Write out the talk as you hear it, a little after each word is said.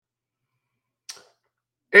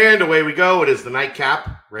And away we go. It is the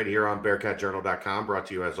nightcap right here on BearcatJournal.com, brought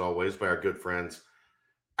to you as always by our good friends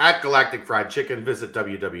at Galactic Fried Chicken. Visit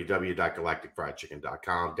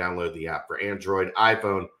www.galacticfriedchicken.com. Download the app for Android,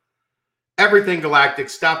 iPhone, everything Galactic.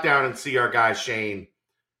 Stop down and see our guy Shane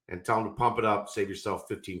and tell him to pump it up. Save yourself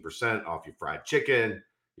 15% off your fried chicken,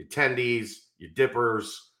 your tendies, your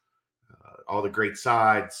dippers, all the great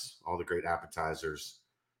sides, all the great appetizers.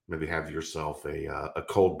 Maybe have yourself a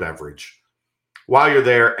cold beverage while you're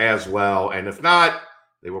there as well. And if not,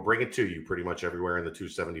 they will bring it to you pretty much everywhere in the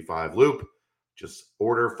 275 loop. Just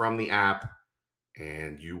order from the app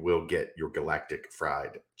and you will get your Galactic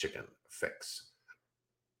Fried Chicken fix.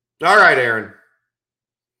 All right, Aaron.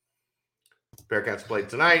 Bearcats played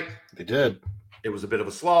tonight. They did. It was a bit of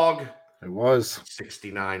a slog. It was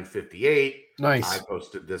 69-58. nice. I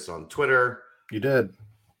posted this on Twitter. You did.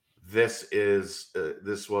 This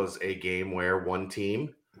was a game where one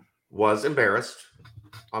team was embarrassed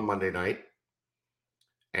on Monday night,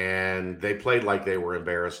 and they played like they were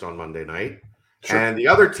embarrassed on Monday night. Sure. And the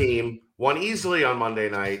other team won easily on Monday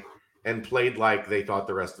night and played like they thought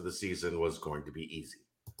the rest of the season was going to be easy.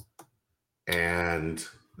 And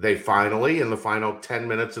they finally, in the final 10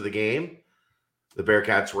 minutes of the game, the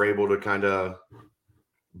Bearcats were able to kind of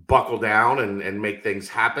buckle down and make things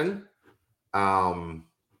happen, to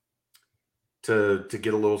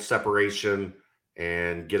get a little separation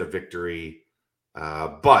and get a victory.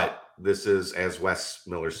 But this is, as Wes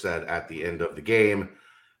Miller said at the end of the game,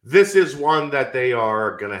 this is one that they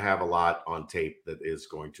are going to have a lot on tape that is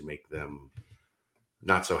going to make them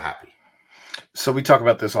not so happy. So we talk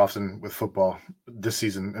about this often with football this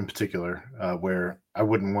season in particular, where I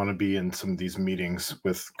wouldn't want to be in some of these meetings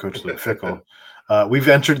with Coach Luke Fickell. We've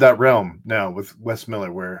entered that realm now with Wes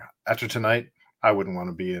Miller, where after tonight, I wouldn't want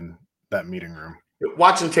to be in that meeting room.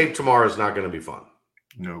 Watching tape tomorrow is not going to be fun.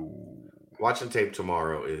 No. Watching tape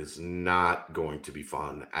tomorrow is not going to be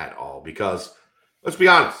fun at all because, let's be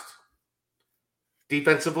honest,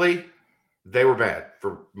 defensively, they were bad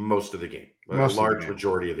for most of the game. A large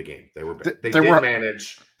majority of the game. They were bad. They did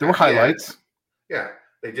manage. There were highlights. Yeah,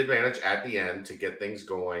 they did manage at the end to get things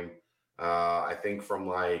going. I think from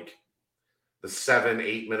like the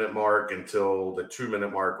 7-8 minute mark until the 2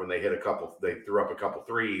 minute mark when they threw up a couple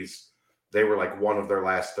threes. They were like one of their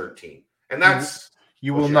last 13. And that's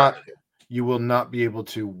you will not be able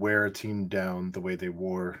to wear a team down the way they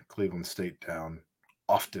wore Cleveland State down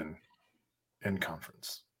often in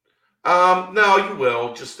conference. No, you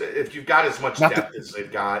will. Just if you've got as much depth as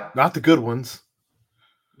they've got. Not the good ones.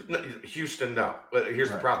 Houston, no. But here's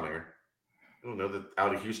the problem here. I don't know that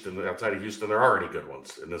outside of Houston, there are any good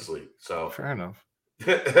ones in this league. So fair enough.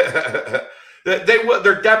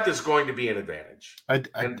 Their depth is going to be an advantage.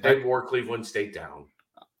 They wore Cleveland State down.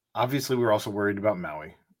 Obviously, we're also worried about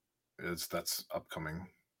Maui. That's upcoming.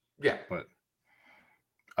 Yeah, but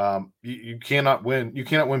you cannot win. You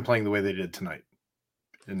cannot win playing the way they did tonight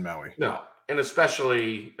in Maui. No, and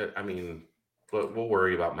especially, I mean, we'll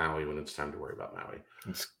worry about Maui when it's time to worry about Maui.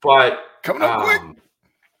 But coming up quick.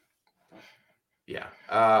 Yeah,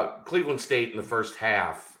 Cleveland State in the first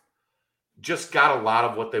half just got a lot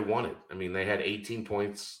of what they wanted. I mean, they had 18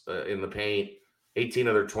 points in the paint. 18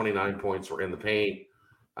 of their 29 points were in the paint.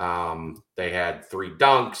 They had 3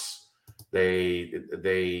 dunks.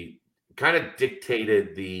 They kind of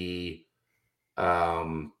dictated the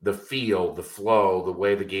feel, the flow, the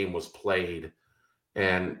way the game was played.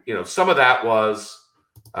 And, some of that was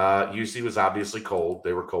UC was obviously cold.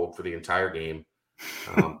 They were cold for the entire game.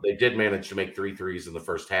 They did manage to make 3 threes in the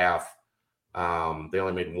first half. They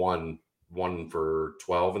only made one for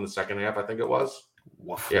 12 in the second half, I think it was.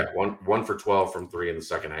 Yeah, one for 12 from 3 in the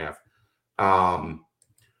second half.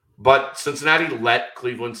 But Cincinnati let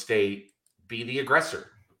Cleveland State be the aggressor.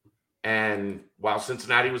 And while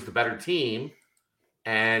Cincinnati was the better team,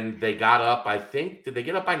 and they got up, did they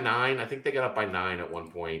get up by 9? I think they got up by 9 at one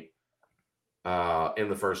point in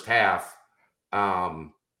the first half.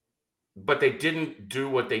 But they didn't do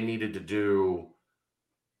what they needed to do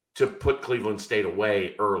to put Cleveland State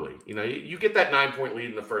away early. You get that 9-point lead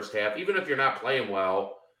in the first half, even if you're not playing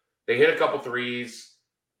well, they hit a couple threes,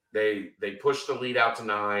 they pushed the lead out to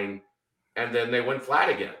 9, and then they went flat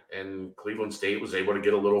again. And Cleveland State was able to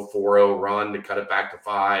get a little 4-0 run to cut it back to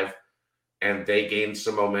 5, and they gained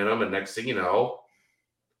some momentum. And next thing you know,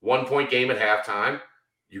 1-point game at halftime,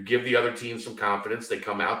 you give the other team some confidence. They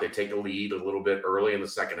come out, they take a lead a little bit early in the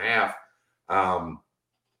second half.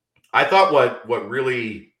 I thought what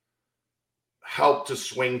really helped to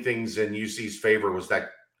swing things in UC's favor was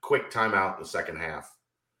that quick timeout in the second half.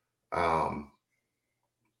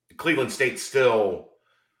 Cleveland State still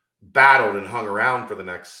battled and hung around for the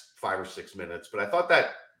next 5 or 6 minutes. But I thought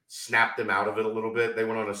that snapped them out of it a little bit. They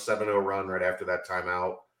went on a 7-0 run right after that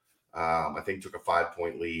timeout. I think took a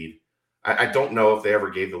 5-point lead. I don't know if they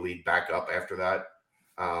ever gave the lead back up after that.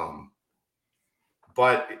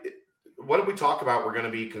 But what did we talk about? We're going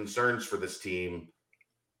to be concerns for this team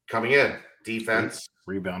coming in: defense,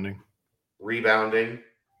 rebounding,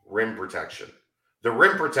 rim protection. The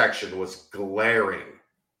rim protection was glaring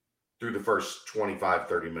through the first 25,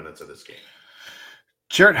 30 minutes of this game.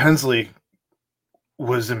 Jarrett Hensley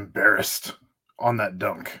was embarrassed on that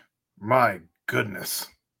dunk. My goodness.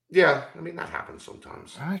 Yeah, I mean, that happens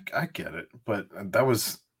sometimes. I get it, but that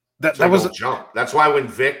was a jump. That's why when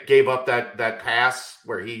Vic gave up that pass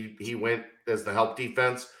where he went as the help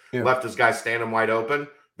defense, left his guy standing wide open,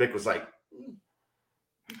 Vic was like,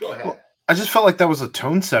 go ahead. Well, I just felt like that was a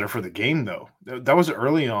tone setter for the game, though. That was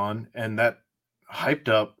early on, and that hyped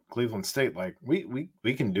up Cleveland State. Like, we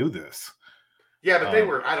can do this. Yeah, but they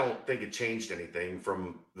were. I don't think it changed anything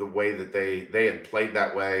from the way that they had played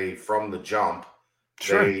that way from the jump.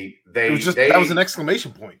 Sure. That was an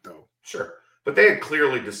exclamation point, though. Sure. But they had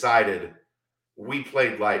clearly decided we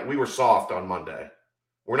were soft on Monday.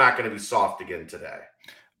 We're not going to be soft again today.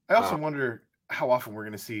 I also wonder how often we're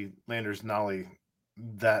going to see Landers Nolley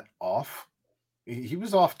that off. He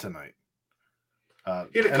was off tonight.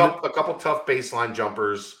 He had a couple tough baseline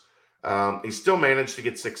jumpers. He still managed to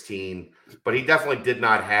get 16, but he definitely did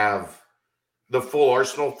not have the full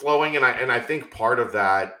arsenal flowing. And I think part of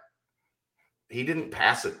that, he didn't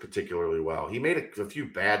pass it particularly well. He made a few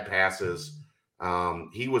bad passes.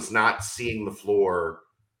 He was not seeing the floor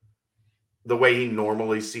the way he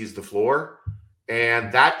normally sees the floor. And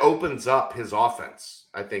that opens up his offense.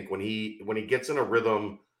 I think when he gets in a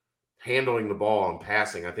rhythm handling the ball and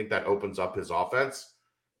passing, I think that opens up his offense.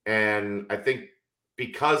 And I think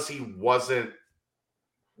because he wasn't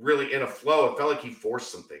really in a flow, it felt like he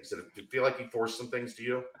forced some things. Did it feel like he forced some things to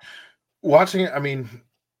you? Watching it, I mean,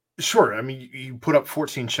 sure. I mean, you put up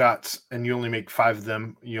 14 shots and you only make 5 of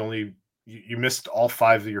them. You missed all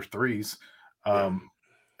 5 of your threes.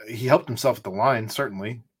 He helped himself at the line,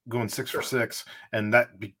 certainly, going 6 for 6, and that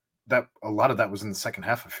a lot of that was in the second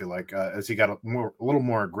half. I feel like as he got a little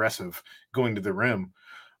more aggressive going to the rim.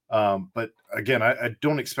 But again, I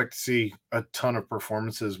don't expect to see a ton of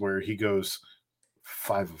performances where he goes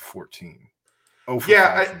 5 of 14. 0 for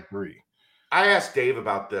 5 from 3. I asked Dave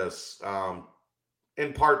about this.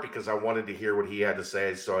 In part because I wanted to hear what he had to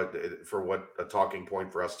say, for what a talking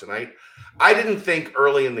point for us tonight. I didn't think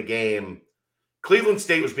early in the game Cleveland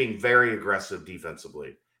State was being very aggressive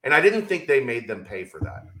defensively, and I didn't think they made them pay for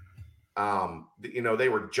that. They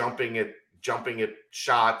were jumping at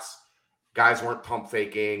shots. Guys weren't pump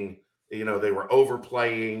faking. They were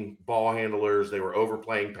overplaying ball handlers. They were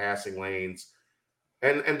overplaying passing lanes,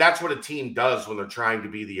 and that's what a team does when they're trying to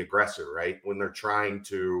be the aggressor, right? When they're trying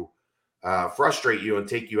to frustrate you and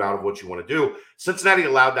take you out of what you want to do. Cincinnati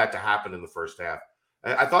allowed that to happen in the first half.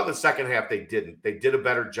 I thought in the second half they didn't. They did a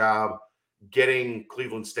better job getting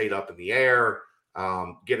Cleveland State up in the air,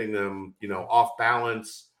 getting them, off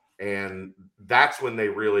balance. And that's when they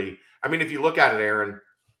really, I mean, if you look at it, Aaron,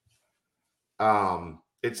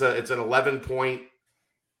 it's an 11-point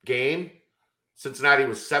game. Cincinnati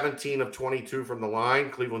was 17 of 22 from the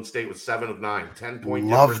line. Cleveland State was 7 of 9. 10-point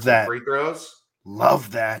difference in free throws.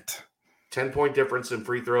 Love that. 10-point difference in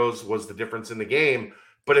free throws was the difference in the game.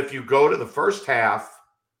 But if you go to the first half,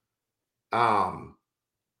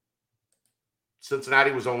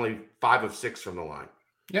 Cincinnati was only 5 of 6 from the line.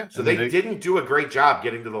 Yeah. So they didn't do a great job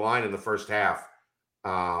getting to the line in the first half.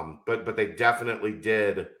 But they definitely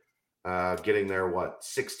did getting there,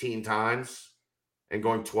 16 times and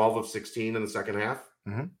going 12 of 16 in the second half.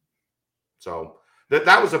 Mm-hmm. So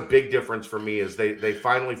that was a big difference for me, is they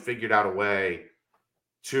finally figured out a way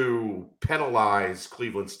to penalize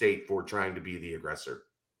Cleveland State for trying to be the aggressor.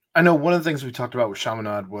 I know one of the things we talked about with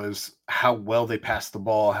Chaminade was how well they passed the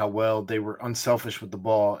ball, how well they were unselfish with the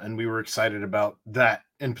ball, and we were excited about that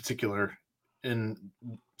in particular, in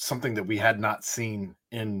something that we had not seen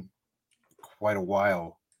in quite a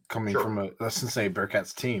while coming from a Cincinnati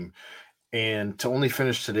Bearcats team. And to only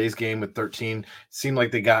finish today's game with 13 seemed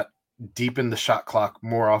like they got deep in the shot clock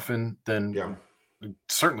more often than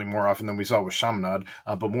certainly more often than we saw with Chaminade,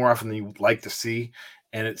 but more often than you would like to see.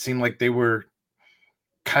 And it seemed like they were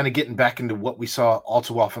kind of getting back into what we saw all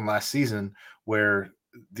too often last season, where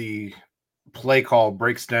the play call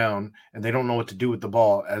breaks down and they don't know what to do with the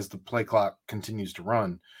ball as the play clock continues to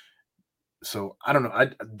run. So I don't know.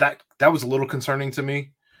 That was a little concerning to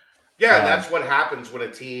me. Yeah, and that's what happens when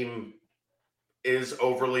a team is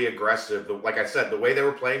overly aggressive. Like I said, the way they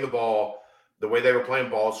were playing the ball, the way they were playing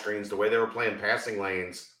ball screens, the way they were playing passing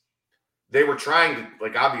lanes, they were trying to,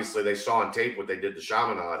 like, obviously they saw on tape what they did to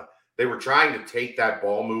Chaminade. They were trying to take that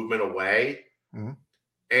ball movement away. Mm-hmm.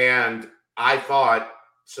 And I thought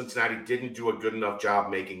Cincinnati didn't do a good enough job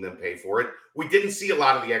making them pay for it. We didn't see a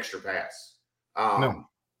lot of the extra pass. No.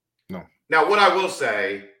 Now, what I will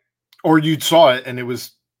say, or you saw it and it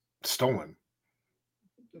was stolen.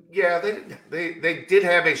 Yeah, they did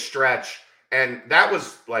have a stretch, and that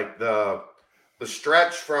was like the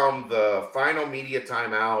stretch from the final media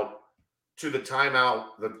timeout to the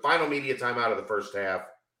final media timeout of the first half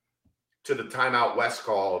to the timeout West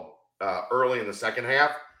called early in the second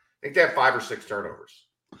half. I think they had 5 or 6 turnovers.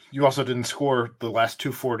 You also didn't score the last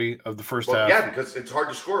 2:40 of the first half. Yeah, because it's hard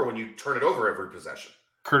to score when you turn it over every possession.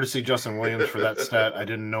 Courtesy Justin Williams for that stat. I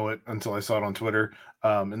didn't know it until I saw it on Twitter.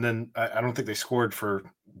 And then I don't think they scored for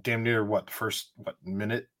damn near first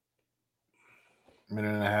minute and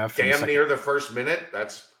a half. Damn near the first minute.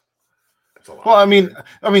 That's a lot. Well, I mean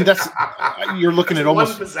that's you're looking at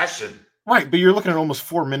almost 1 possession. Right, but you're looking at almost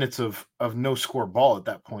 4 minutes of no score ball at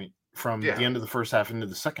that point from the end of the first half into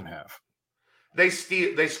the second half. They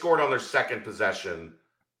scored on their second possession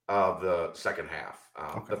of the second half.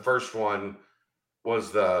 The first one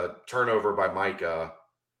was the turnover by Micah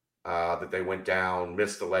that they went down,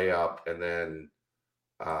 missed the layup, and then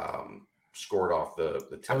scored off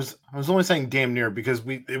the 10. I was only saying damn near because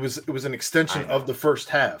it was an extension of the first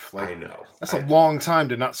half. Like, I know. That's a long time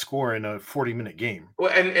to not score in a 40-minute game.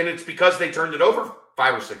 Well, and it's because they turned it over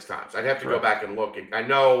 5 or 6 times. I'd have to go back and look.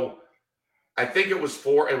 I think it was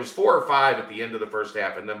 4. It was 4 or 5 at the end of the first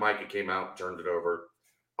half, and then Micah came out and turned it over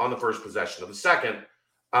on the first possession of the second.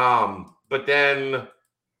 But then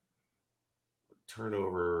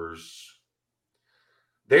turnovers,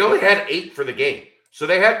 they only had 8 for the game. So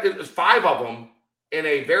it was 5 of them in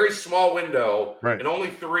a very small window, and only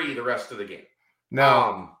 3 the rest of the game.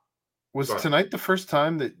 Now, was tonight the first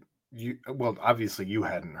time that obviously you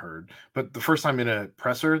hadn't heard, but the first time in a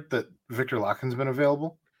presser that Viktor Lakhin's been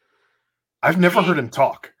available? I've never heard him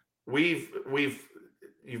talk. You've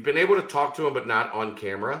been able to talk to him, but not on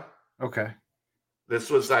camera. Okay. This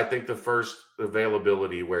was, I think, the first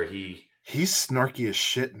availability where he's snarky as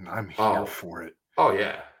shit, and I'm here for it. Oh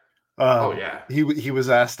yeah. He was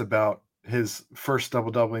asked about his first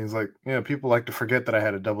double-double, and he's like, "Yeah, people like to forget that I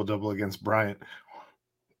had a double-double against Bryant."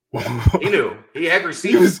 He knew. He had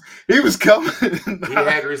receipts. He was coming. He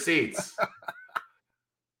had receipts.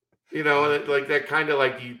 Like that kind of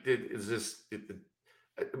like you did. Is this?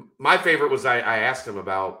 My favorite was I asked him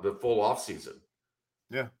about the full off season.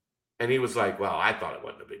 Yeah. And he was like, "Well, I thought it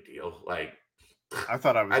wasn't a big deal. Like, I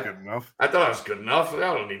thought I was good enough. I thought I was good enough. I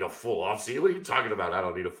don't need a full off season. What are you talking about? I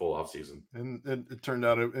don't need a full off season." And it turned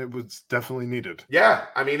out it was definitely needed. Yeah,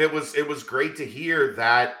 I mean, it was great to hear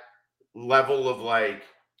that level of like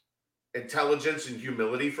intelligence and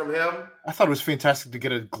humility from him. I thought it was fantastic to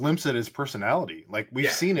get a glimpse at his personality. Like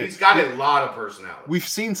we've seen it. He's got a lot of personality. We've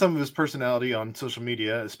seen some of his personality on social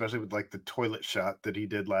media, especially with like the toilet shot that he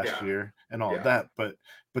did last year and all of that.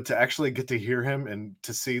 But to actually get to hear him and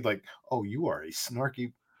to see like, oh, you are a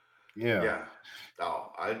snarky. Yeah. Yeah.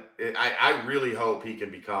 Oh, I really hope he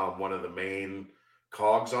can become one of the main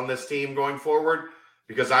cogs on this team going forward,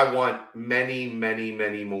 because I want many, many,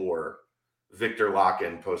 many more Viktor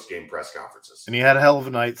Lakhin post-game press conferences. And he had a hell of a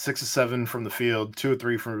night. 6 of 7 from the field, 2 of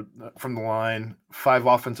 3 from the line, 5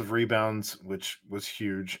 offensive rebounds, which was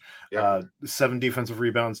huge. 7 defensive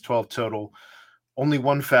rebounds, 12 total. Only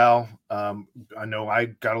 1 foul. I know I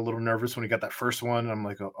got a little nervous when he got that first one. I'm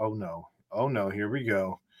like, oh no, here we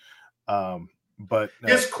go. But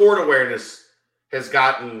his court awareness has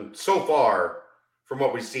gotten so far, from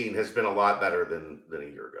what we've seen, has been a lot better than a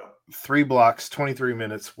year ago. 3 blocks, 23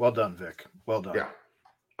 minutes. Well done, Vic. Well done. Yeah.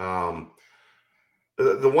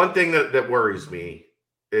 The one thing that worries me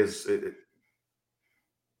is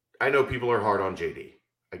I know people are hard on JD.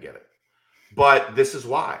 I get it. But this is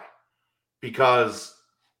why. Because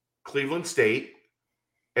Cleveland State,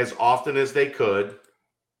 as often as they could,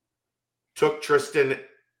 took Tristan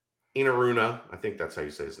Enaruna, I think that's how you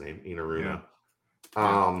say his name, Enaruna,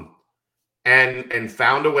 and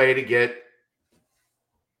found a way to get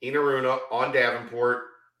Enaruna on Davenport.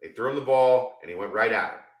 They threw him the ball, and he went right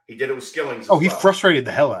at him. He did it with Skillings. He frustrated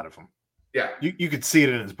the hell out of him. Yeah. You could see it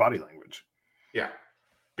in his body language. Yeah.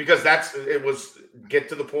 Because it was get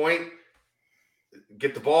to the point,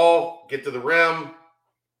 get the ball, get to the rim,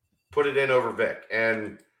 put it in over Vic.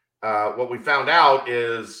 And what we found out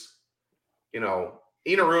is,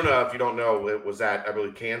 Enaruna, if you don't know, it was at, I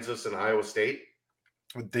believe, Kansas and Iowa State.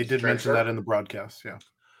 They did mention that in the broadcast, yeah.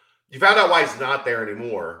 You found out why he's not there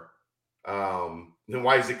anymore. then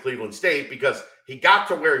why is it Cleveland State? Because he got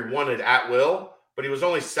to where he wanted at will, but he was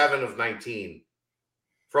only 7 of 19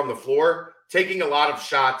 from the floor, taking a lot of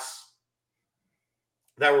shots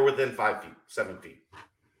that were within 5 feet, 7 feet.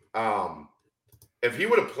 If he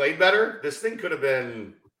would have played better, this thing could have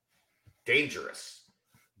been dangerous.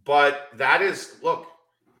 But that is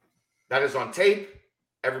on tape.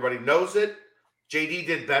 Everybody knows it. JD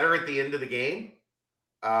did better at the end of the game.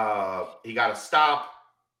 He got a stop,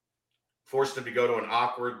 forced him to go to an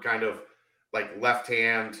awkward kind of like left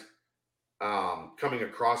hand coming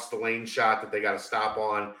across the lane shot that they got a stop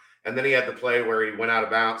on. And then he had the play where he went out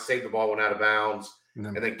of bounds, saved the ball, went out of bounds,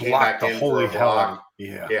 and then came back in for a block.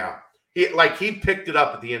 Yeah. He picked it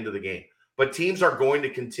up at the end of the game. But teams are going to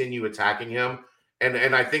continue attacking him.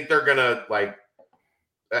 And I think they're gonna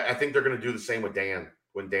do the same with Dan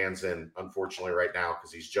when Dan's in, unfortunately, right now,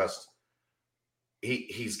 because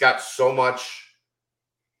he's got so much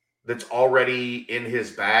that's already in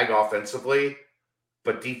his bag offensively,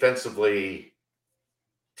 but defensively,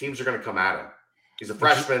 teams are going to come at him. He's a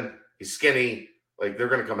freshman. He's skinny. Like, they're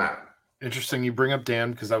going to come at him. Interesting you bring up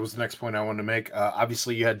Dan, because that was the next point I wanted to make.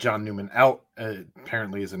 Obviously, you had John Newman out,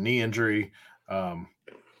 apparently as a knee injury. I'm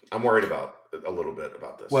worried about a little bit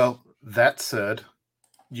about this. Well, that said,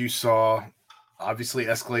 you saw obviously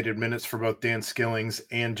escalated minutes for both Dan Skillings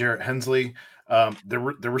and Jarrett Hensley. There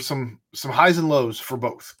were some highs and lows for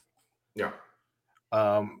both. Yeah.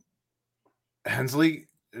 Hensley,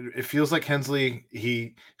 it feels like Hensley,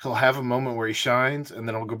 he'll have a moment where he shines, and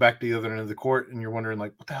then he'll go back to the other end of the court, and you're wondering,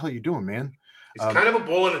 like, what the hell are you doing, man? He's kind of a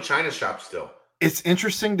bull in a china shop still. It's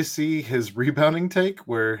interesting to see his rebounding take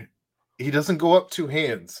where he doesn't go up 2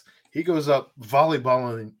 hands. He goes up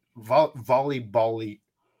volleyballing.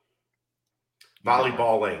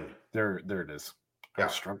 There it is. Yeah. I'm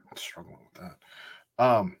struggling with that.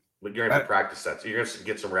 But you're going to have to practice that. So you're going to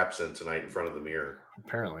get some reps in tonight in front of the mirror.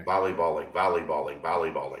 Apparently. Volleyballing.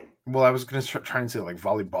 Well, I was going to try and say like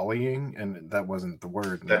volleyballing, and that wasn't the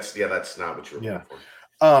word. That's not what you were looking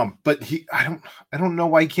for. But I don't know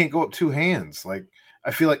why he can't go up 2 hands. Like,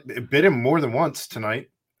 I feel like it bit him more than once tonight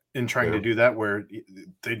in trying to do that, where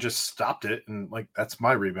they just stopped it, and like, that's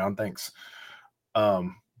my rebound, thanks.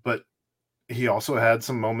 But he also had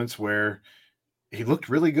some moments where he looked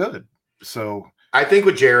really good. So I think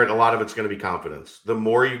with Jarrett, a lot of it's going to be confidence. The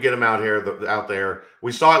more you get him out there,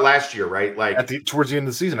 we saw it last year, right? Like towards the end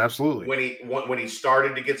of the season, absolutely. When he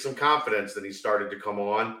started to get some confidence, then he started to come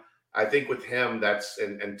on. I think with him, that's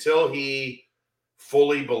until he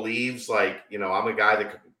fully believes, like, I'm a guy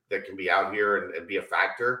that can be out here and be a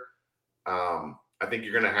factor. I think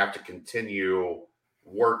you're going to have to continue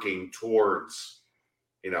working towards,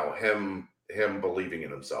 him believing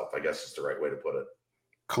in himself, I guess is the right way to put it.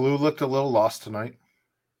 Kalu looked a little lost tonight.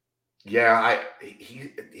 Yeah,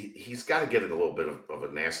 he's got to get in a little bit of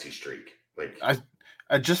a nasty streak. Like,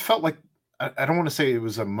 I just felt like, I don't want to say it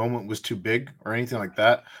was a moment was too big or anything like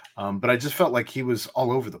that, but I just felt like he was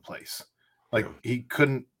all over the place. Like, he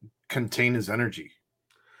couldn't contain his energy.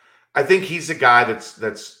 I think he's a guy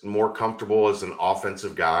that's more comfortable as an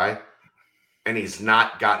offensive guy, and he's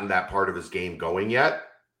not gotten that part of his game going yet.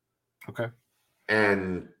 Okay.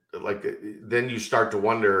 And like, then you start to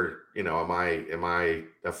wonder, am I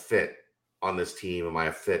a fit on this team? Am I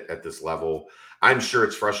a fit at this level? I'm sure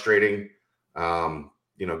it's frustrating,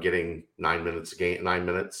 getting 9 minutes a game, 9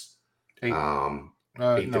 minutes.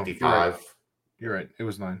 8:55. You're right. It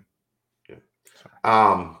was 9. Yeah.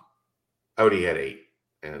 Odie had 8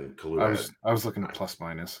 and Kalu I was looking at plus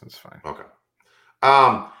minus. It's fine. Okay.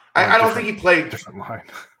 I don't think he played different line.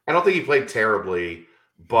 I don't think he played terribly,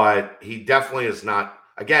 but he definitely is not.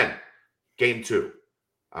 Again, game 2.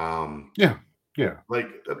 Yeah. Like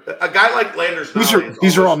a guy like Landers Nolley.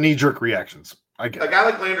 These are all knee-jerk reactions. I get a guy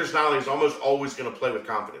like Landers Nolley is almost always going to play with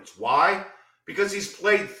confidence. Why? Because he's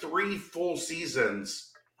played 3 full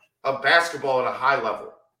seasons of basketball at a high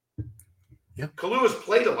level. Yeah. Kalu has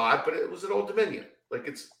played a lot, but it was at Old Dominion. Like,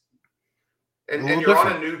 it's and you're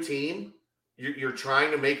different. on a new team. You're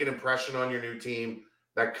trying to make an impression on your new team.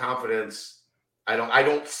 That confidence, I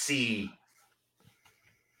don't see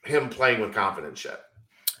him playing with confidence yet.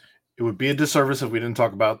 It would be a disservice if we didn't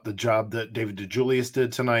talk about the job that David DeJulius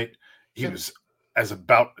did tonight. He was as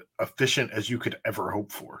about efficient as you could ever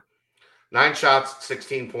hope for. 9 shots,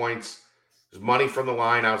 16 points. There's money from the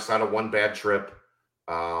line outside of 1 bad trip.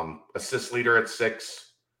 Assist leader at 6.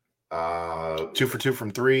 2 for 2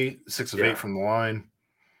 from 3, 6 of 8 from the line.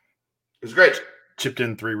 It was great. Chipped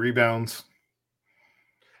in 3 rebounds.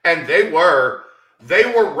 And they were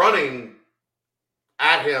running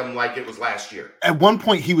at him like it was last year. At one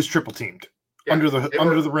point, he was triple teamed under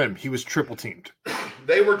the rim. He was triple teamed.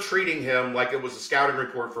 they were treating him like it was a scouting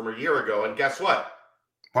report from a year ago. And guess what?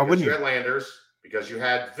 Why wouldn't you had Landers, because you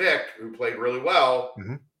had Vic, who played really well.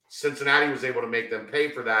 Mm-hmm. Cincinnati was able to make them pay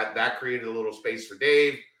for that. That created a little space for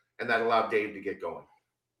Dave, and that allowed Dave to get going.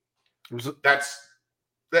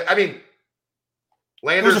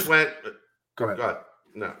 Landers went. Go ahead. Go ahead.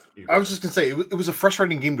 No, I was just going to say, it was a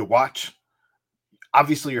frustrating game to watch.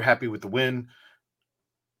 Obviously, you're happy with the win,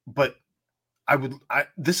 but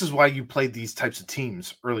this is why you play these types of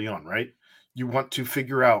teams early on, right? You want to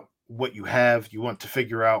figure out what you have. You want to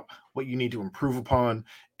figure out what you need to improve upon.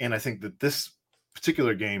 And I think that this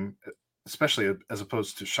particular game, especially as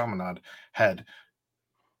opposed to Chaminade, had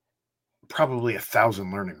probably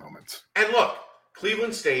 1,000 learning moments. And look,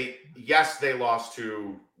 Cleveland State, yes, they lost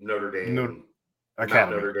to Notre Dame. Notre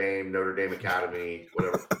Dame Academy,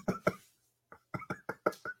 whatever.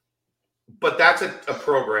 But that's a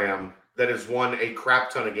program that has won a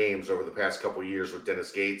crap ton of games over the past couple of years with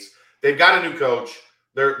Dennis Gates. They've got a new coach.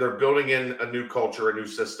 They're building in a new culture, a new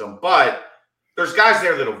system. But there's guys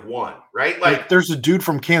there that have won, right? Like there's a dude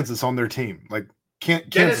from Kansas on their team. Like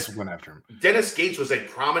Kansas went after him. Dennis Gates was a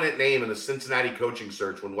prominent name in the Cincinnati coaching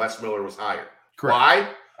search when Wes Miller was hired. Correct. Why?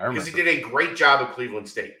 Because he did a great job at Cleveland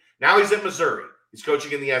State. Now he's at Missouri. He's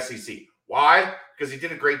coaching in the SEC. Why? Because he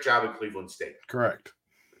did a great job at Cleveland State. Correct.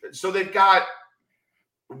 So they've got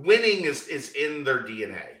winning is in their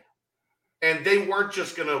DNA. And they weren't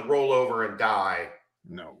just going to roll over and die.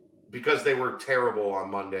 No. Because they were terrible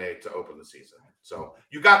on Monday to open the season. So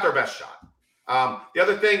you got their best shot. The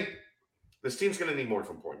other thing, this team's going to need more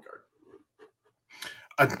from point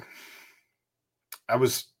guard.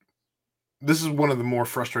 This is one of the more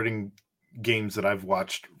frustrating games that I've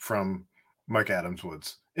watched from Mike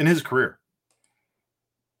Adams-Woods in his career.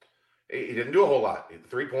 He didn't do a whole lot.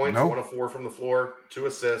 3 points, No. 1 of 4 from the floor, 2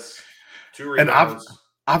 assists, 2 rebounds. And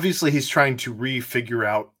obviously he's trying to refigure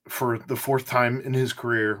out for the 4th time in his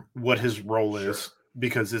career what his role is,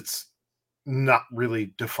 because it's not really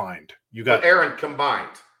defined. But Aaron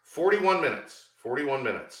combined 41 minutes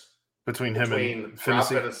between him and Rob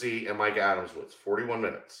Phinisee and Mike Adams-Woods. 41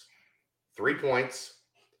 minutes, 3 points,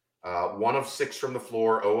 1 of 6 from the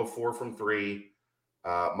floor, 0 of 4 from 3.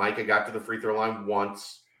 Micah got to the free throw line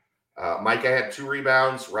once. Micah had 2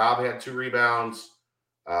 rebounds. Rob had 2 rebounds.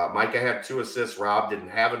 Micah had 2 assists. Rob didn't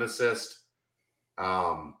have an assist.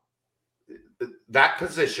 That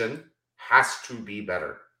position has to be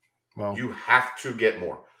better. Well, you have to get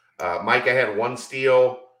more. Micah had 1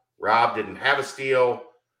 steal. Rob didn't have a steal.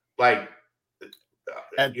 You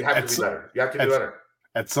have to be better. You have to do better.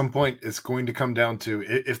 At some point, it's going to come down to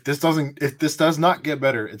if this does not get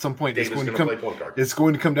better. At some point, it's going to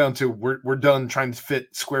come down to we're done trying to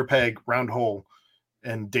fit square peg round hole,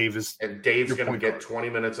 and Dave's going to get 20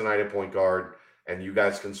 minutes a night at point guard, and you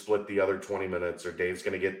guys can split the other 20 minutes, or Dave's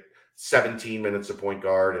going to get 17 minutes at point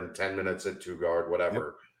guard and 10 minutes at 2 guard,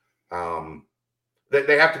 whatever. Yep.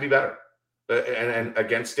 They have to be better, and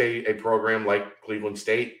against a program like Cleveland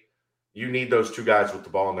State, you need those 2 guys with the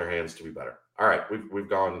ball in their hands to be better. All right, we've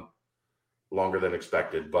gone longer than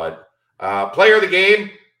expected, but player of the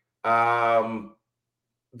game,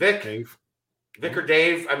 Vic or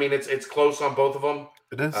Dave. I mean, it's close on both of them.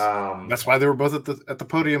 It is. That's why they were both at the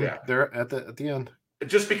podium there at the end.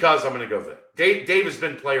 Just because I'm going to go Vic. Dave has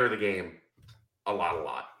been player of the game a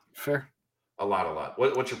lot. Fair. A lot.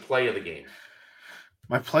 What's your play of the game?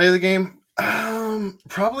 My play of the game,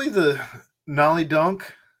 probably the Nolly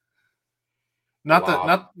dunk. Not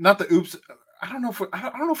the oops. I don't know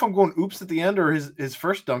if I'm going oops at the end or his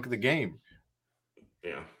first dunk of the game.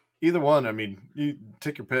 Yeah. Either one. I mean, you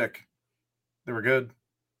take your pick. They were good.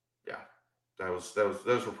 Yeah. Those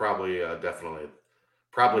were probably definitely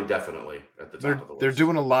at the top of the list. They're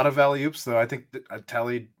doing a lot of alley oops though. I think I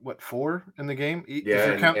tallied 4 in the game.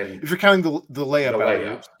 Yeah. If you're counting the layup alley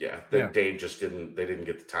oops. Yeah. Dave just didn't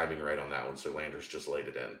get the timing right on that one, so Landers just laid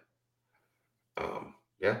it in.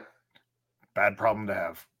 Yeah. Bad problem to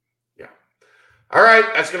have. Yeah. All right.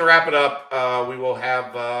 That's going to wrap it up. We will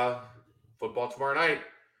have football tomorrow night.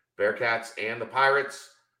 Bearcats and the Pirates.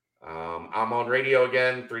 I'm on radio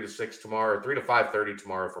again, 3 to 6 tomorrow, 3 to 5:30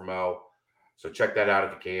 tomorrow for Mo. So check that out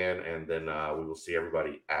if you can. And then we will see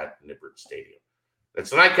everybody at Nippert Stadium.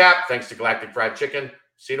 That's the nightcap. Thanks to Galactic Fried Chicken.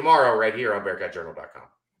 See you tomorrow right here on BearcatJournal.com.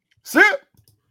 See ya.